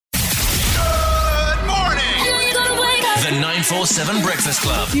947 Breakfast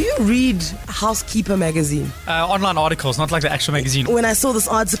Club. Do you read Housekeeper magazine? Online articles, not like the actual magazine. When I saw this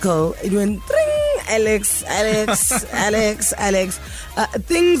article, it went, "Tring, Alex.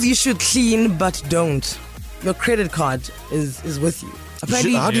 Things you should clean but don't. Your credit card is with you.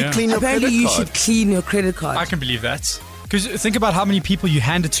 Apparently, How do you clean your credit card? you should clean your credit card. I can believe that. Because think about how many people you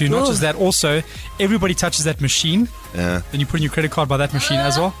hand it to. Not just that, also, everybody touches that machine. Yeah. Then you put in your credit card by that machine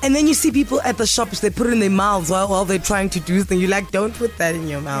as well. And then you see people at the shops, they put it in their mouths while they're trying to do things. You're like, don't put that in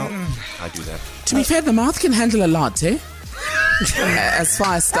your mouth. I do that. To be fair, the mouth can handle a lot, eh? As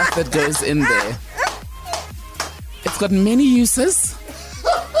far as stuff that goes in there. It's got many uses.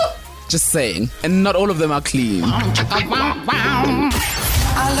 Just saying. And not all of them are clean.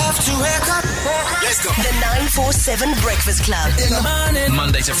 I love to wake up. Let's go. The 947 Breakfast Club. In the morning.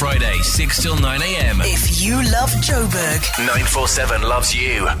 Monday to Friday, 6 till 9 a.m. If you love Joburg. 947 loves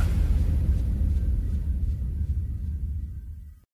you.